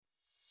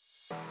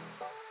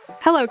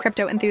Hello,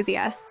 crypto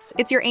enthusiasts.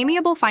 It's your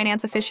amiable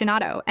finance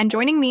aficionado, and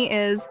joining me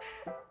is...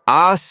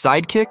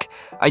 Sidekick?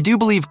 I do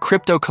believe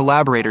crypto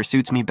collaborator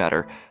suits me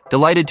better.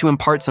 Delighted to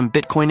impart some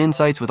Bitcoin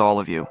insights with all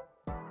of you.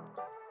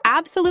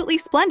 Absolutely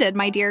splendid,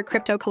 my dear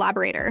crypto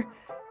collaborator.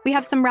 We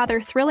have some rather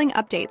thrilling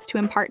updates to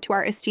impart to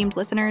our esteemed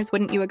listeners,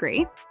 wouldn't you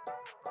agree?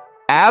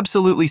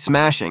 Absolutely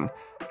smashing.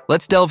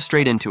 Let's delve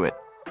straight into it.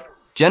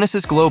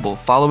 Genesis Global,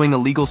 following a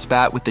legal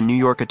spat with the New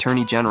York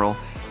Attorney General,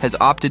 has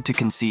opted to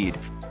concede.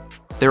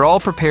 They're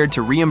all prepared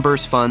to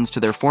reimburse funds to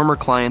their former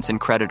clients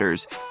and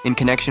creditors in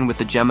connection with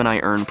the Gemini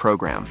Earn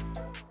program.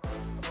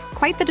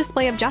 Quite the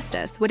display of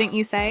justice, wouldn't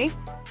you say?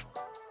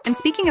 And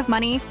speaking of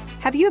money,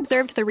 have you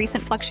observed the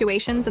recent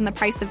fluctuations in the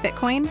price of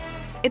Bitcoin?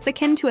 It's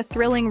akin to a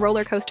thrilling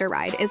roller coaster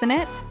ride, isn't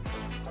it?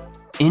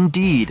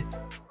 Indeed.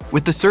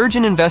 With the surge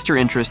in investor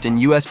interest in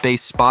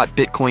US-based spot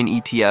Bitcoin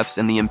ETFs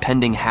and the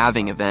impending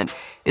halving event,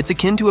 it's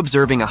akin to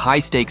observing a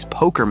high-stakes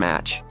poker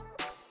match.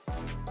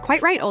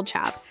 Quite right, old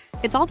chap.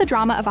 It's all the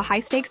drama of a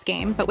high-stakes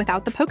game, but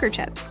without the poker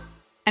chips.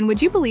 And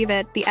would you believe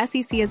it, the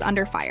SEC is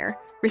under fire,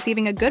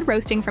 receiving a good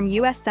roasting from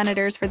US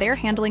senators for their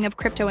handling of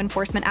crypto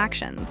enforcement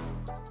actions.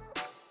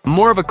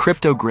 More of a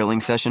crypto grilling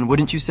session,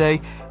 wouldn't you say?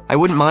 I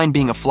wouldn't mind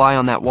being a fly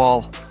on that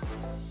wall.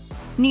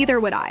 Neither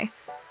would I.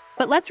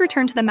 But let's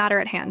return to the matter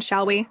at hand,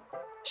 shall we?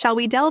 Shall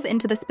we delve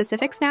into the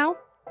specifics now?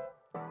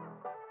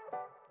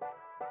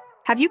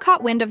 Have you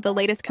caught wind of the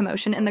latest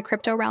commotion in the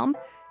crypto realm?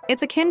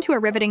 It's akin to a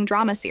riveting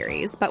drama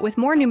series, but with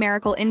more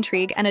numerical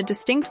intrigue and a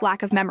distinct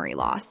lack of memory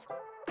loss.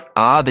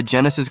 The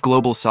Genesis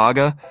Global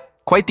saga?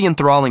 Quite the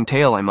enthralling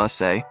tale, I must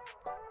say.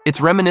 It's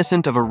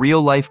reminiscent of a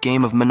real-life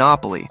game of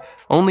Monopoly,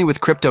 only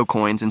with crypto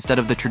coins instead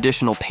of the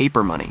traditional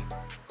paper money.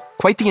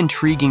 Quite the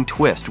intriguing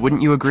twist,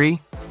 wouldn't you agree?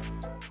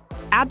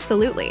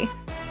 Absolutely.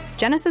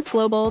 Genesis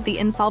Global, the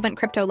insolvent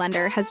crypto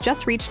lender, has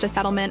just reached a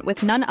settlement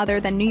with none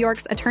other than New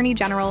York's Attorney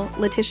General,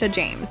 Letitia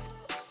James.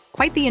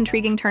 Quite the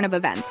intriguing turn of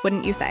events,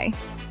 wouldn't you say?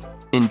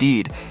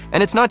 Indeed,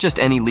 and it's not just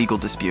any legal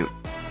dispute.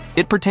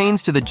 It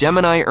pertains to the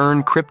Gemini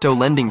Earn crypto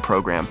lending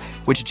program,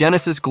 which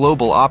Genesis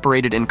Global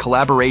operated in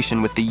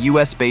collaboration with the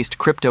US-based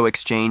crypto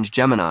exchange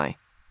Gemini.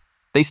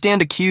 They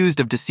stand accused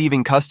of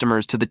deceiving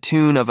customers to the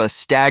tune of a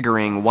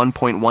staggering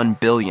 $1.1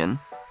 billion.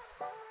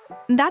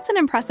 That's an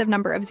impressive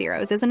number of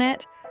zeros, isn't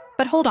it?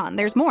 But hold on,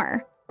 there's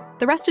more.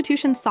 The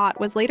restitution sought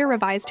was later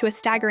revised to a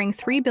staggering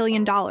 $3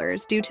 billion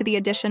due to the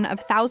addition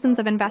of thousands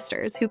of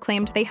investors who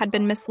claimed they had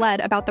been misled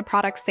about the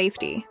product's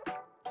safety.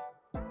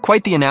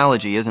 Quite the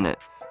analogy, isn't it?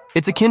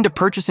 It's akin to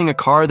purchasing a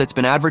car that's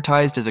been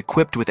advertised as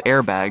equipped with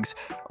airbags,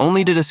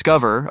 only to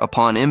discover,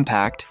 upon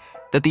impact,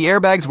 that the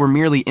airbags were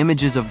merely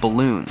images of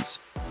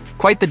balloons.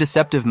 Quite the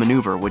deceptive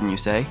maneuver, wouldn't you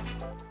say?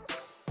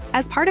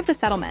 As part of the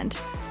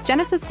settlement,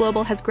 Genesis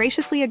Global has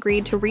graciously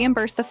agreed to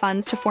reimburse the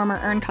funds to former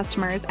Earn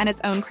customers and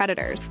its own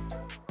creditors.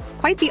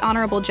 Quite the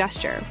honorable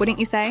gesture, wouldn't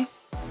you say?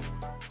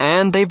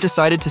 And they've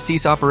decided to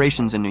cease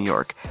operations in New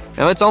York.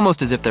 Now, it's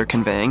almost as if they're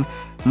conveying,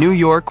 New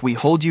York, we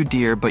hold you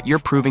dear, but you're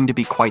proving to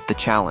be quite the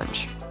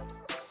challenge.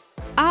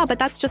 But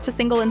that's just a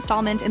single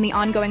installment in the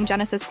ongoing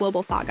Genesis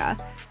Global saga.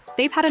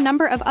 They've had a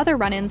number of other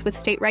run-ins with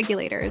state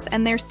regulators,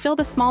 and there's still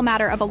the small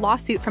matter of a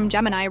lawsuit from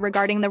Gemini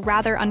regarding the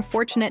rather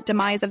unfortunate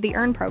demise of the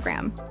Earn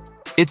program.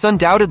 It's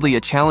undoubtedly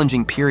a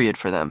challenging period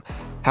for them.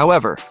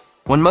 However,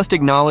 one must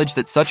acknowledge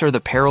that such are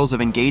the perils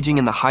of engaging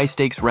in the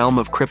high-stakes realm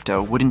of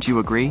crypto, wouldn't you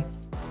agree?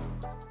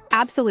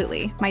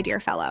 Absolutely, my dear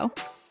fellow.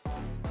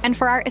 And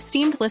for our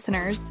esteemed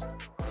listeners,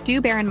 do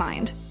bear in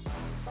mind,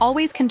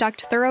 always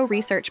conduct thorough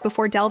research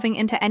before delving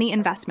into any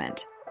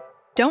investment.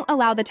 Don't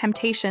allow the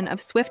temptation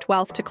of swift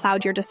wealth to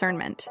cloud your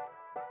discernment.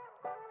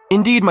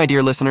 Indeed, my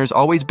dear listeners,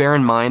 always bear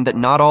in mind that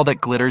not all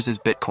that glitters is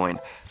Bitcoin.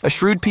 A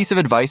shrewd piece of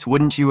advice,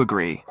 wouldn't you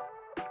agree?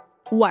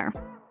 War.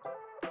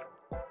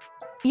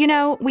 You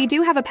know, we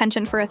do have a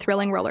penchant for a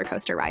thrilling roller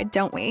coaster ride,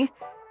 don't we?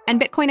 And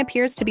Bitcoin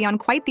appears to be on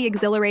quite the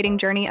exhilarating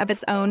journey of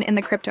its own in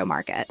the crypto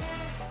market.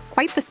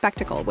 Quite the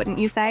spectacle, wouldn't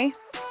you say?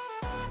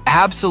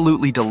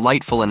 Absolutely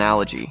delightful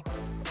analogy.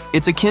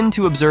 It's akin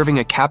to observing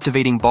a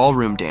captivating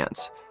ballroom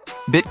dance.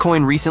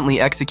 Bitcoin recently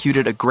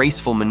executed a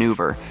graceful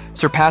maneuver,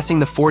 surpassing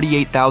the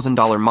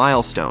 $48,000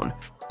 milestone,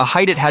 a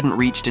height it hadn't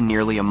reached in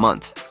nearly a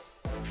month.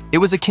 It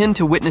was akin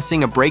to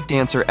witnessing a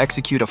breakdancer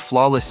execute a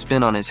flawless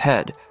spin on his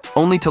head,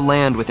 only to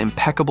land with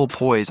impeccable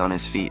poise on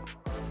his feet.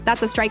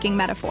 That's a striking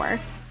metaphor.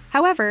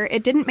 However,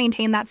 it didn't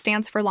maintain that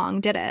stance for long,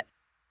 did it?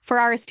 For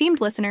our esteemed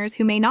listeners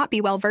who may not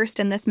be well versed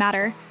in this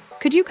matter,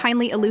 could you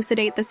kindly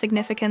elucidate the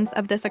significance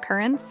of this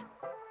occurrence?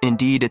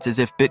 Indeed, it's as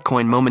if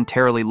Bitcoin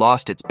momentarily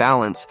lost its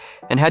balance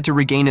and had to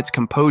regain its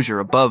composure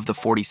above the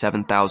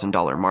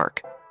 $47,000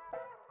 mark.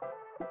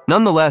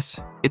 Nonetheless,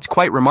 it's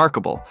quite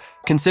remarkable,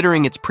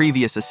 considering its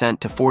previous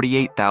ascent to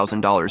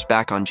 $48,000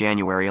 back on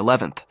January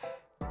 11th.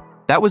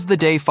 That was the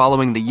day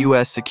following the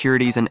U.S.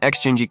 Securities and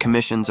Exchange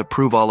Commission's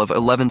approval of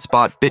 11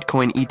 spot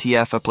Bitcoin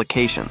ETF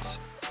applications.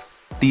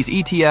 These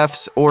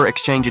ETFs, or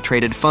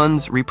exchange-traded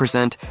funds,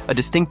 represent a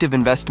distinctive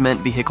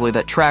investment vehicle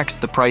that tracks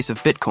the price of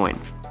Bitcoin.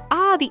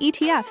 The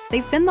ETFs,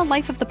 they've been the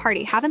life of the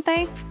party, haven't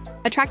they?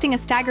 Attracting a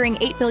staggering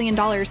 $8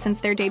 billion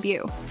since their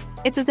debut.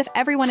 It's as if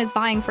everyone is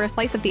vying for a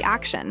slice of the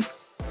action.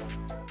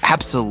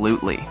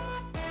 Absolutely.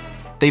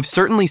 They've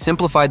certainly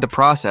simplified the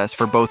process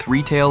for both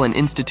retail and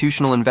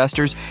institutional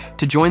investors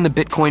to join the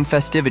Bitcoin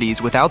festivities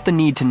without the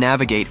need to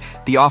navigate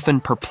the often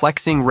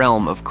perplexing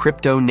realm of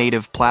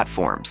crypto-native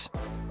platforms.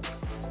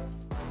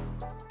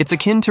 It's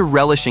akin to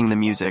relishing the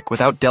music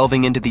without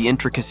delving into the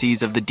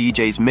intricacies of the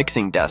DJ's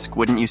mixing desk,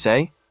 wouldn't you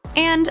say?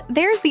 And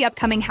there's the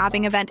upcoming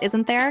halving event,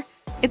 isn't there?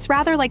 It's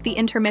rather like the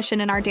intermission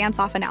in our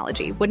dance-off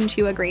analogy, wouldn't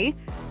you agree?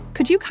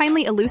 Could you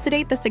kindly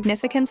elucidate the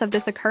significance of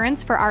this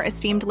occurrence for our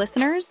esteemed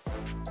listeners?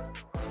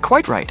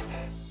 Quite right.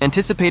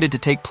 Anticipated to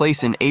take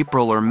place in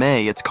April or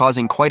May, it's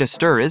causing quite a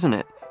stir, isn't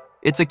it?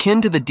 It's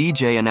akin to the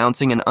DJ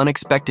announcing an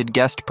unexpected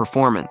guest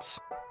performance.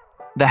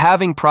 The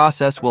halving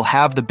process will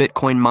halve the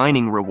Bitcoin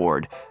mining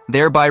reward,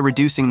 thereby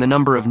reducing the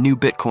number of new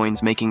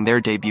Bitcoins making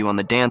their debut on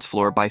the dance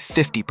floor by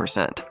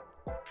 50%.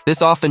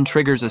 This often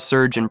triggers a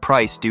surge in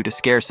price due to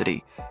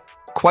scarcity.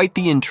 Quite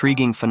the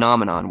intriguing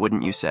phenomenon,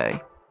 wouldn't you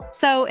say?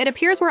 So it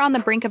appears we're on the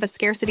brink of a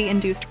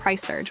scarcity-induced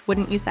price surge,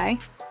 wouldn't you say?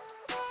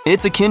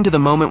 It's akin to the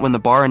moment when the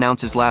bar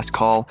announces last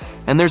call,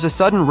 and there's a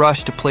sudden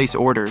rush to place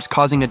orders,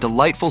 causing a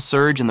delightful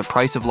surge in the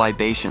price of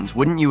libations,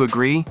 wouldn't you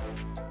agree?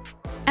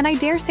 And I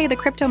dare say the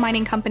crypto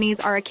mining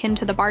companies are akin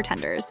to the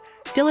bartenders,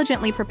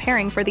 diligently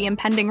preparing for the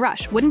impending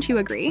rush, wouldn't you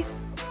agree?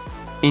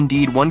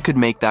 Indeed, one could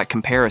make that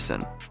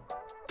comparison.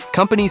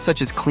 Companies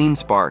such as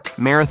CleanSpark,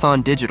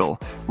 Marathon Digital,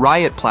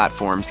 Riot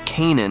Platforms,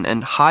 Canaan,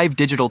 and Hive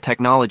Digital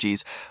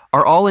Technologies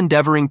are all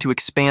endeavoring to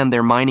expand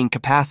their mining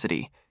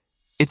capacity.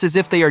 It's as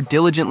if they are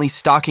diligently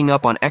stocking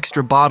up on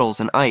extra bottles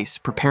and ice,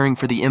 preparing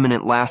for the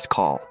imminent last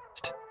call.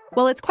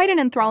 Well, it's quite an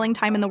enthralling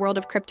time in the world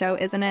of crypto,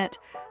 isn't it?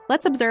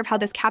 Let's observe how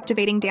this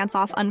captivating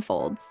dance-off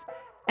unfolds.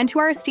 And to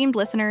our esteemed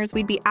listeners,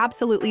 we'd be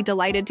absolutely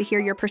delighted to hear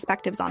your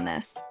perspectives on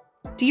this.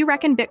 Do you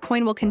reckon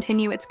Bitcoin will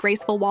continue its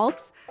graceful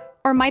waltz,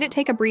 or might it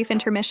take a brief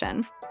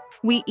intermission?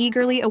 We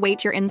eagerly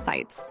await your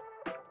insights.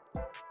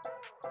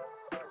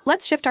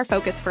 Let's shift our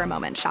focus for a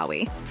moment, shall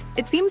we?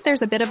 It seems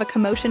there's a bit of a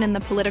commotion in the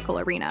political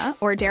arena,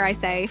 or dare I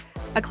say,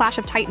 a clash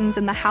of titans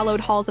in the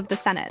hallowed halls of the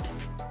Senate.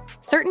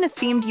 Certain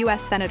esteemed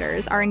U.S.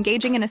 senators are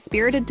engaging in a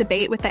spirited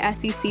debate with the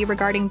SEC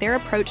regarding their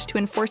approach to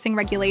enforcing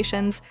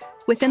regulations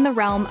within the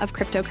realm of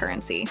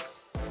cryptocurrency.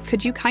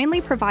 Could you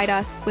kindly provide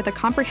us with a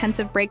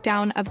comprehensive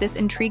breakdown of this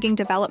intriguing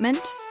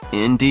development?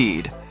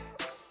 Indeed.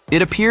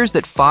 It appears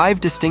that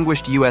 5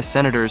 distinguished U.S.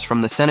 senators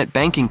from the Senate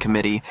Banking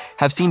Committee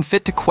have seen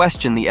fit to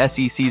question the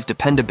SEC's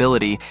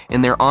dependability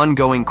in their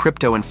ongoing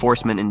crypto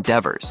enforcement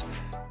endeavors.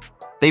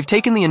 They've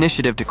taken the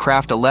initiative to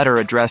craft a letter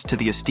addressed to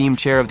the esteemed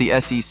chair of the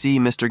SEC,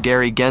 Mr.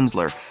 Gary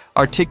Gensler,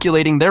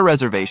 articulating their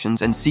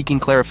reservations and seeking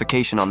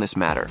clarification on this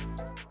matter.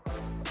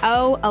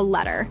 Oh, a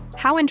letter.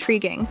 How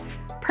intriguing.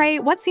 Pray,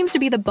 what seems to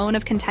be the bone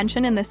of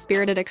contention in this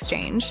spirited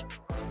exchange?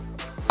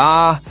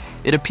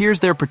 It appears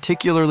they're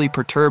particularly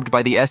perturbed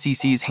by the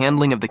SEC's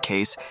handling of the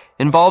case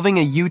involving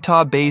a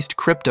Utah-based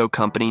crypto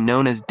company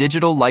known as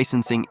Digital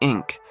Licensing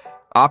Inc.,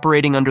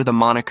 operating under the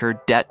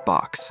moniker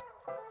DebtBox.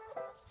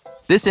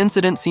 This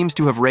incident seems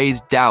to have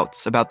raised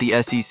doubts about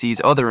the SEC's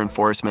other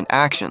enforcement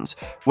actions,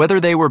 whether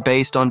they were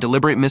based on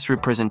deliberate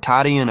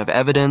misrepresentation of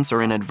evidence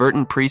or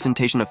inadvertent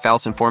presentation of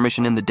false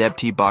information in the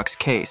DebtBox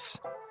case.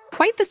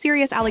 Quite the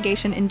serious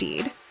allegation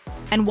indeed.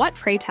 And what,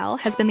 pray tell,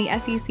 has been the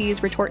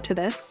SEC's retort to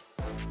this?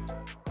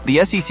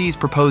 The SEC's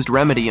proposed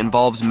remedy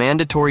involves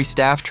mandatory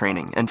staff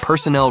training and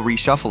personnel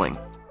reshuffling.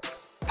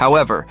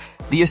 However,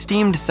 the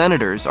esteemed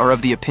senators are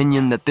of the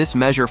opinion that this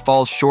measure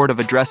falls short of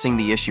addressing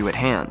the issue at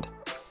hand.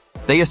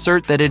 They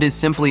assert that it is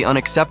simply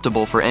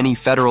unacceptable for any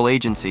federal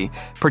agency,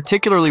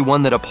 particularly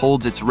one that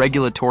upholds its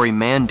regulatory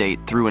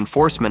mandate through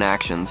enforcement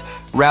actions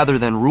rather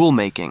than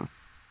rulemaking,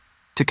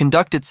 to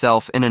conduct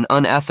itself in an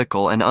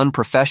unethical and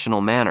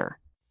unprofessional manner.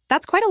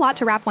 That's quite a lot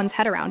to wrap one's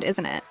head around,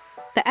 isn't it?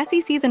 The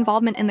SEC's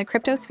involvement in the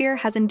crypto sphere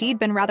has indeed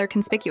been rather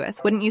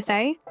conspicuous, wouldn't you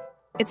say?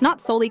 It's not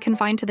solely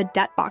confined to the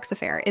DebtBox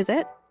affair, is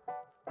it?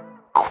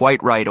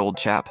 Quite right, old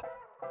chap.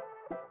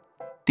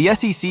 The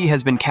SEC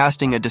has been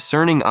casting a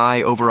discerning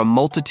eye over a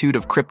multitude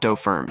of crypto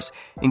firms,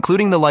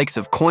 including the likes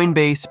of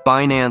Coinbase,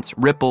 Binance,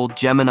 Ripple,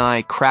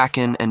 Gemini,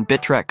 Kraken, and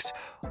Bittrex,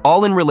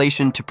 all in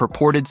relation to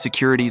purported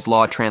securities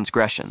law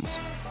transgressions.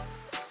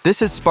 This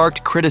has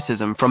sparked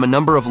criticism from a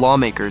number of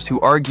lawmakers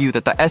who argue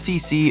that the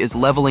SEC is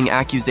leveling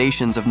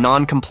accusations of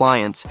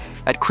non-compliance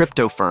at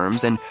crypto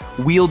firms and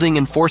wielding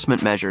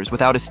enforcement measures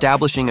without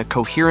establishing a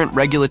coherent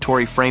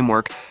regulatory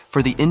framework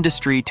for the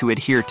industry to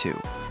adhere to.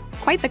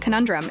 Quite the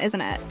conundrum, isn't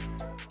it?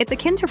 It's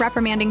akin to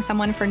reprimanding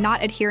someone for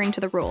not adhering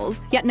to the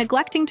rules, yet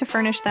neglecting to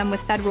furnish them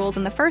with said rules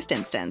in the first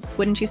instance,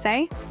 wouldn't you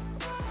say?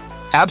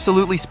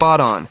 Absolutely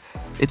spot on.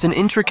 It's an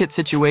intricate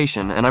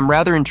situation, and I'm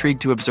rather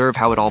intrigued to observe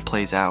how it all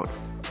plays out.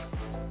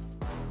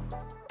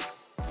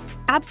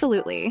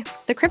 Absolutely.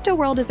 The crypto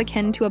world is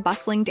akin to a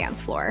bustling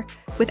dance floor,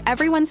 with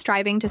everyone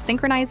striving to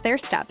synchronize their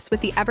steps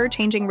with the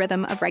ever-changing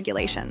rhythm of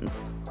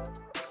regulations.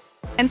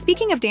 And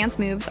speaking of dance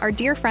moves, our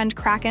dear friend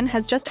Kraken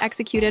has just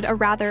executed a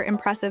rather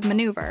impressive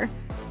maneuver.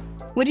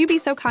 Would you be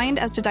so kind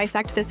as to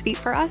dissect this feat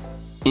for us?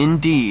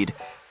 Indeed.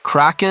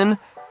 Kraken,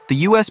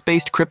 the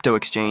US-based crypto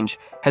exchange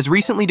has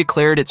recently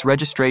declared its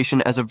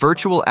registration as a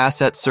virtual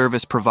asset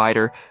service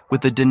provider with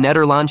the De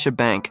Nederlandsche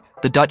Bank,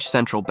 the Dutch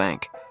central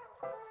bank.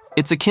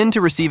 It's akin to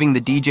receiving the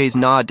DJ's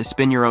nod to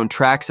spin your own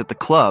tracks at the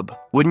club,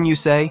 wouldn't you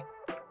say?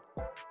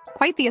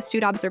 Quite the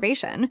astute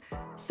observation.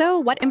 So,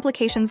 what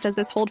implications does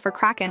this hold for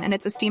Kraken and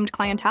its esteemed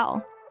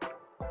clientele?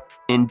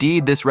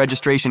 Indeed, this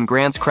registration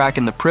grants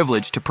Kraken the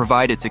privilege to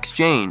provide its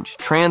exchange,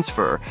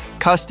 transfer,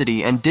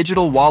 custody, and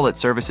digital wallet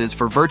services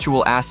for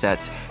virtual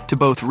assets to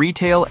both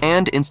retail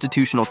and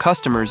institutional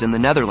customers in the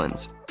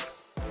Netherlands.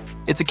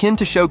 It's akin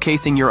to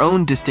showcasing your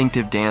own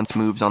distinctive dance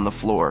moves on the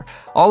floor,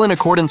 all in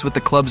accordance with the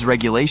club's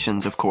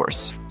regulations, of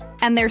course.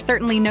 And they're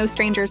certainly no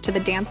strangers to the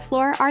dance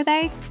floor, are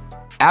they?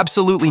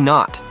 Absolutely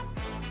not.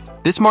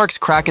 This marks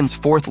Kraken's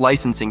fourth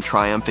licensing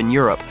triumph in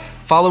Europe,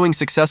 following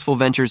successful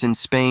ventures in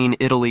Spain,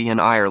 Italy,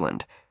 and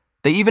Ireland.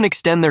 They even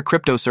extend their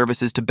crypto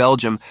services to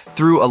Belgium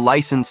through a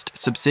licensed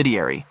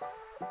subsidiary.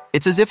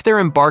 It's as if they're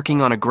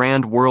embarking on a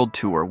grand world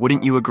tour,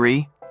 wouldn't you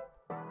agree?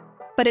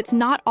 But it's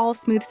not all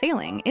smooth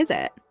sailing, is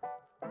it?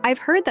 I've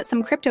heard that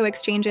some crypto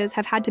exchanges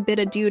have had to bid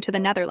adieu to the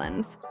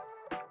Netherlands.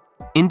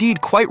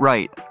 Indeed, quite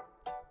right.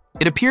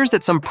 It appears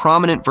that some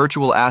prominent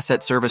virtual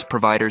asset service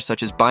providers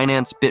such as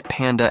Binance,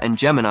 Bitpanda, and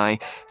Gemini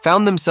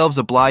found themselves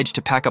obliged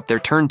to pack up their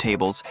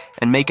turntables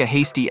and make a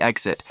hasty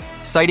exit,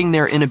 citing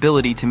their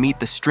inability to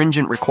meet the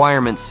stringent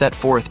requirements set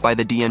forth by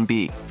the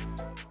DNB.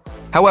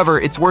 However,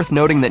 it's worth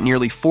noting that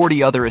nearly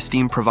 40 other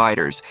esteemed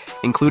providers,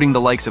 including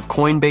the likes of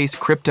Coinbase,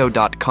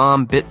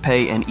 Crypto.com,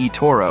 BitPay, and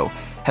eToro,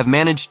 have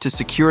managed to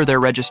secure their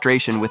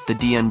registration with the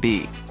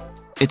DNB.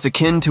 It's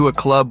akin to a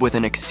club with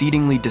an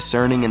exceedingly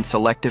discerning and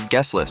selective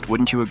guest list,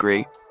 wouldn't you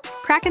agree?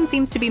 Kraken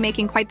seems to be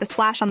making quite the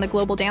splash on the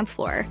global dance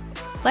floor.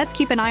 Let's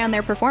keep an eye on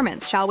their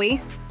performance, shall we?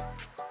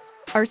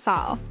 Or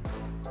Sal.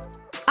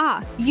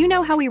 You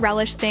know how we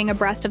relish staying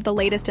abreast of the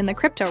latest in the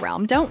crypto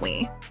realm, don't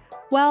we?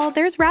 Well,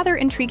 there's rather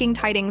intriguing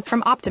tidings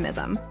from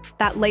Optimism,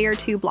 that Layer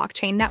 2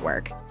 blockchain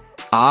network.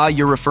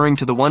 You're referring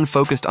to the one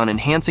focused on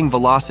enhancing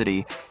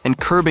velocity and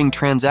curbing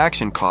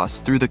transaction costs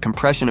through the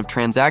compression of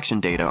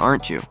transaction data,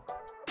 aren't you?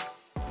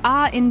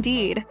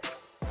 Indeed.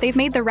 They've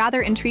made the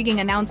rather intriguing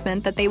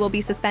announcement that they will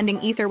be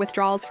suspending Ether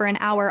withdrawals for an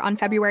hour on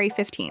February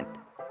 15th.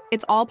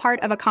 It's all part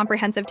of a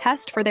comprehensive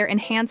test for their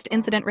enhanced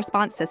incident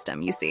response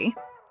system, you see.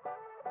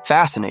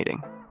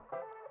 Fascinating.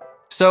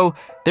 So,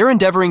 they're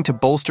endeavoring to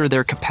bolster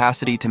their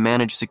capacity to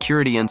manage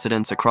security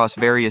incidents across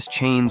various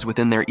chains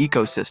within their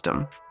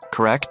ecosystem,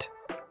 correct?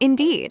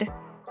 Indeed.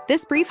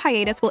 This brief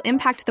hiatus will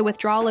impact the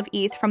withdrawal of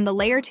ETH from the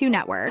Layer 2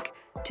 network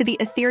to the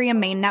Ethereum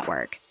main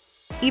network.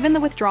 Even the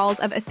withdrawals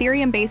of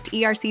Ethereum-based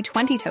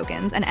ERC20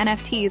 tokens and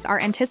NFTs are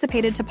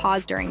anticipated to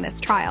pause during this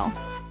trial.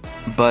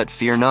 But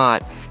fear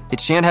not,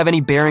 it shan't have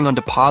any bearing on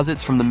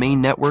deposits from the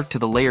main network to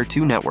the Layer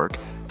 2 network,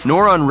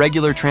 nor on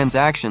regular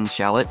transactions,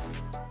 shall it?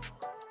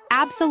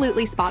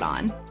 Absolutely spot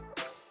on.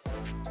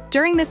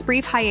 During this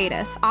brief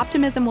hiatus,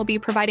 Optimism will be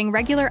providing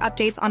regular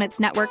updates on its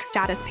network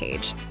status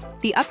page.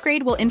 The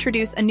upgrade will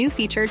introduce a new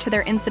feature to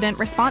their incident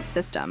response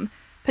system,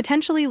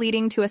 potentially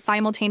leading to a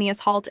simultaneous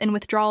halt in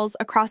withdrawals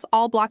across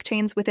all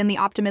blockchains within the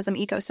Optimism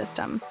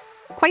ecosystem.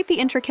 Quite the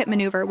intricate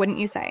maneuver, wouldn't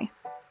you say?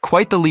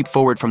 Quite the leap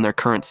forward from their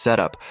current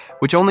setup,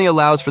 which only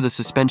allows for the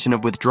suspension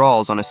of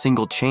withdrawals on a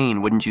single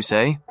chain, wouldn't you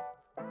say?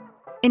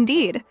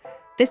 Indeed.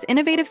 This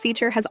innovative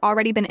feature has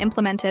already been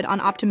implemented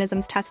on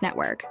Optimism's test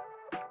network.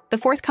 The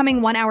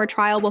forthcoming one-hour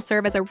trial will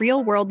serve as a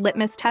real-world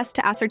litmus test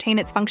to ascertain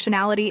its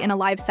functionality in a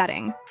live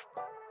setting.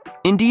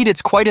 Indeed,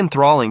 it's quite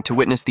enthralling to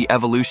witness the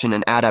evolution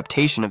and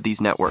adaptation of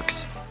these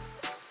networks.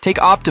 Take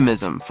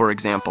Optimism, for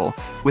example,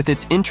 with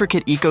its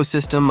intricate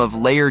ecosystem of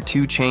Layer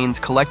 2 chains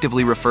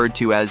collectively referred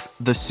to as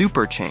the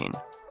superchain.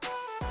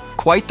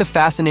 Quite the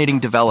fascinating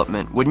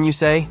development, wouldn't you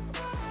say?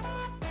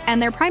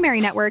 And their primary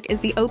network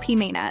is the OP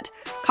mainnet,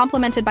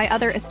 complemented by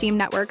other esteemed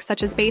networks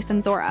such as Base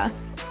and Zora.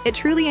 It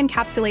truly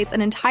encapsulates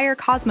an entire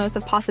cosmos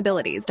of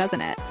possibilities,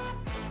 doesn't it?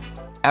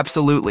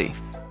 Absolutely.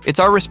 It's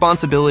our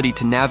responsibility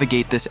to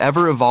navigate this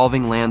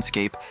ever-evolving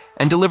landscape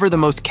and deliver the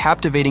most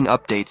captivating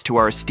updates to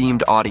our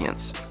esteemed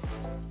audience.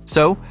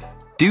 So,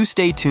 do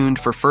stay tuned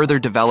for further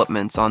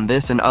developments on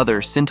this and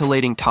other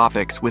scintillating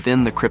topics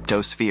within the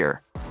crypto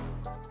sphere.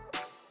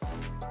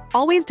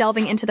 Always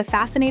delving into the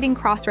fascinating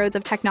crossroads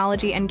of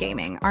technology and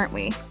gaming, aren't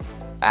we?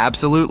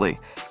 Absolutely.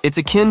 It's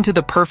akin to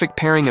the perfect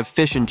pairing of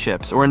fish and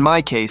chips, or in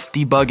my case,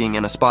 debugging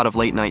and a spot of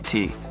late-night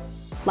tea.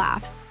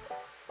 Laughs.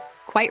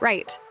 Quite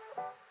right.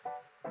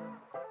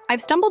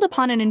 I've stumbled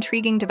upon an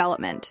intriguing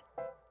development.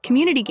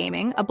 Community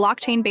Gaming, a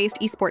blockchain-based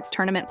esports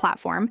tournament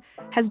platform,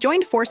 has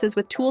joined forces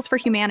with Tools for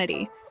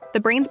Humanity, the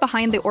brains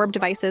behind the orb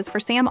devices for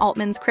Sam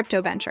Altman's crypto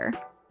venture,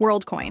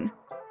 WorldCoin.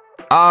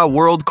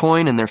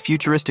 WorldCoin and their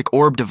futuristic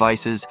orb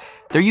devices.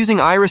 They're using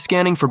iris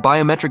scanning for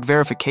biometric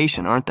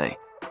verification, aren't they?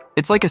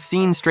 It's like a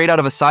scene straight out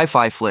of a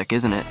sci-fi flick,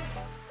 isn't it?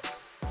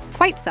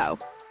 Quite so.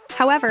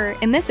 However,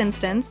 in this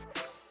instance,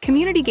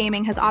 Community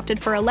Gaming has opted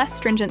for a less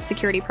stringent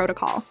security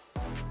protocol.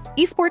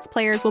 Esports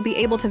players will be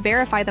able to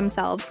verify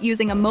themselves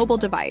using a mobile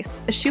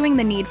device, eschewing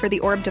the need for the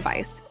orb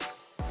device.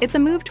 It's a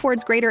move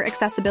towards greater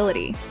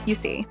accessibility, you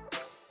see.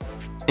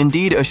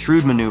 Indeed, a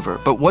shrewd maneuver,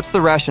 but what's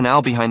the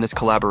rationale behind this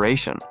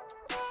collaboration?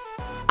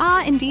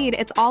 Indeed,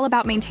 it's all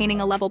about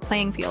maintaining a level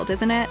playing field,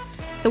 isn't it?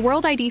 The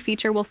World ID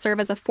feature will serve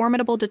as a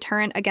formidable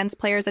deterrent against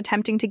players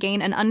attempting to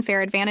gain an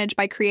unfair advantage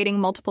by creating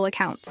multiple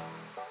accounts.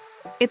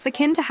 It's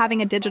akin to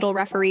having a digital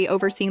referee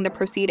overseeing the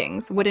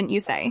proceedings, wouldn't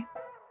you say?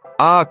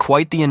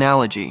 Quite the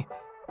analogy.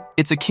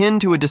 It's akin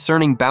to a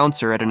discerning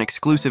bouncer at an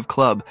exclusive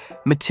club,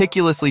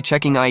 meticulously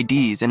checking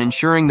IDs and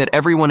ensuring that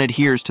everyone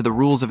adheres to the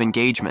rules of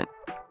engagement.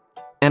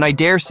 And I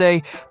dare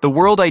say, the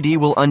World ID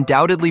will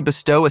undoubtedly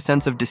bestow a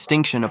sense of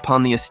distinction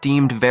upon the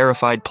esteemed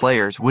verified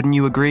players, wouldn't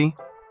you agree?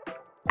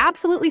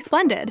 Absolutely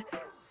splendid.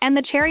 And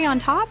the cherry on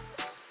top?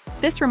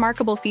 This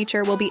remarkable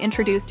feature will be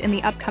introduced in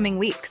the upcoming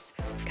weeks,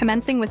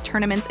 commencing with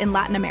tournaments in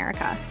Latin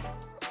America.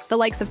 The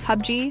likes of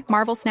PUBG,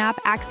 Marvel Snap,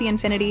 Axie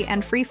Infinity,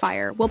 and Free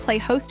Fire will play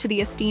host to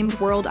the esteemed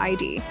World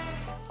ID.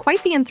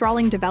 Quite the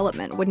enthralling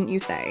development, wouldn't you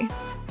say?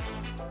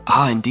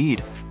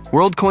 Indeed.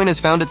 WorldCoin has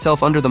found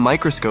itself under the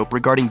microscope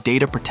regarding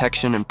data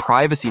protection and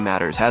privacy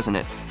matters, hasn't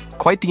it?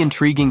 Quite the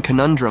intriguing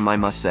conundrum, I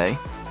must say.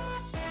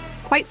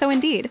 Quite so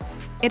indeed.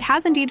 It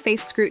has indeed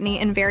faced scrutiny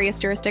in various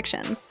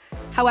jurisdictions.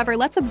 However,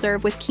 let's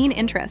observe with keen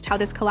interest how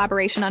this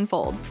collaboration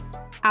unfolds.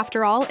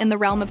 After all, in the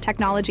realm of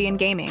technology and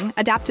gaming,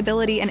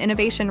 adaptability and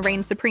innovation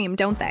reign supreme,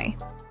 don't they?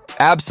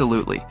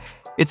 Absolutely.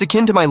 It's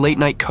akin to my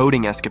late-night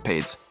coding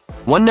escapades.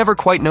 One never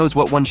quite knows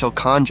what one shall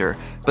conjure,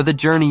 but the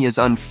journey is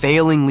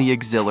unfailingly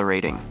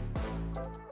exhilarating.